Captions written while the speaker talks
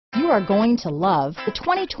are going to love the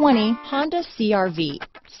 2020 Honda CR-V.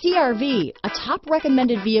 CR-V, a top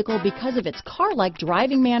recommended vehicle because of its car-like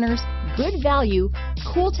driving manners, good value,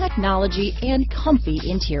 cool technology, and comfy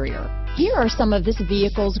interior. Here are some of this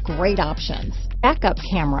vehicle's great options: backup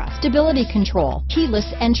camera, stability control,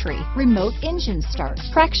 keyless entry, remote engine start,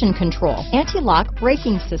 traction control, anti-lock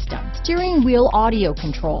braking system, steering wheel audio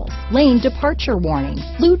controls, lane departure warning,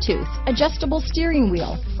 Bluetooth, adjustable steering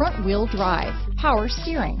wheel, front wheel drive, power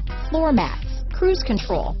steering, floor mats, cruise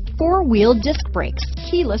control, four-wheel disc brakes,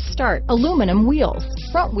 keyless start, aluminum wheels,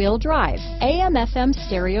 front-wheel drive, AM/FM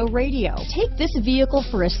stereo radio. Take this vehicle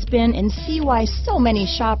for a spin and see why so many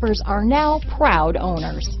shoppers are now proud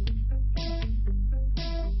owners.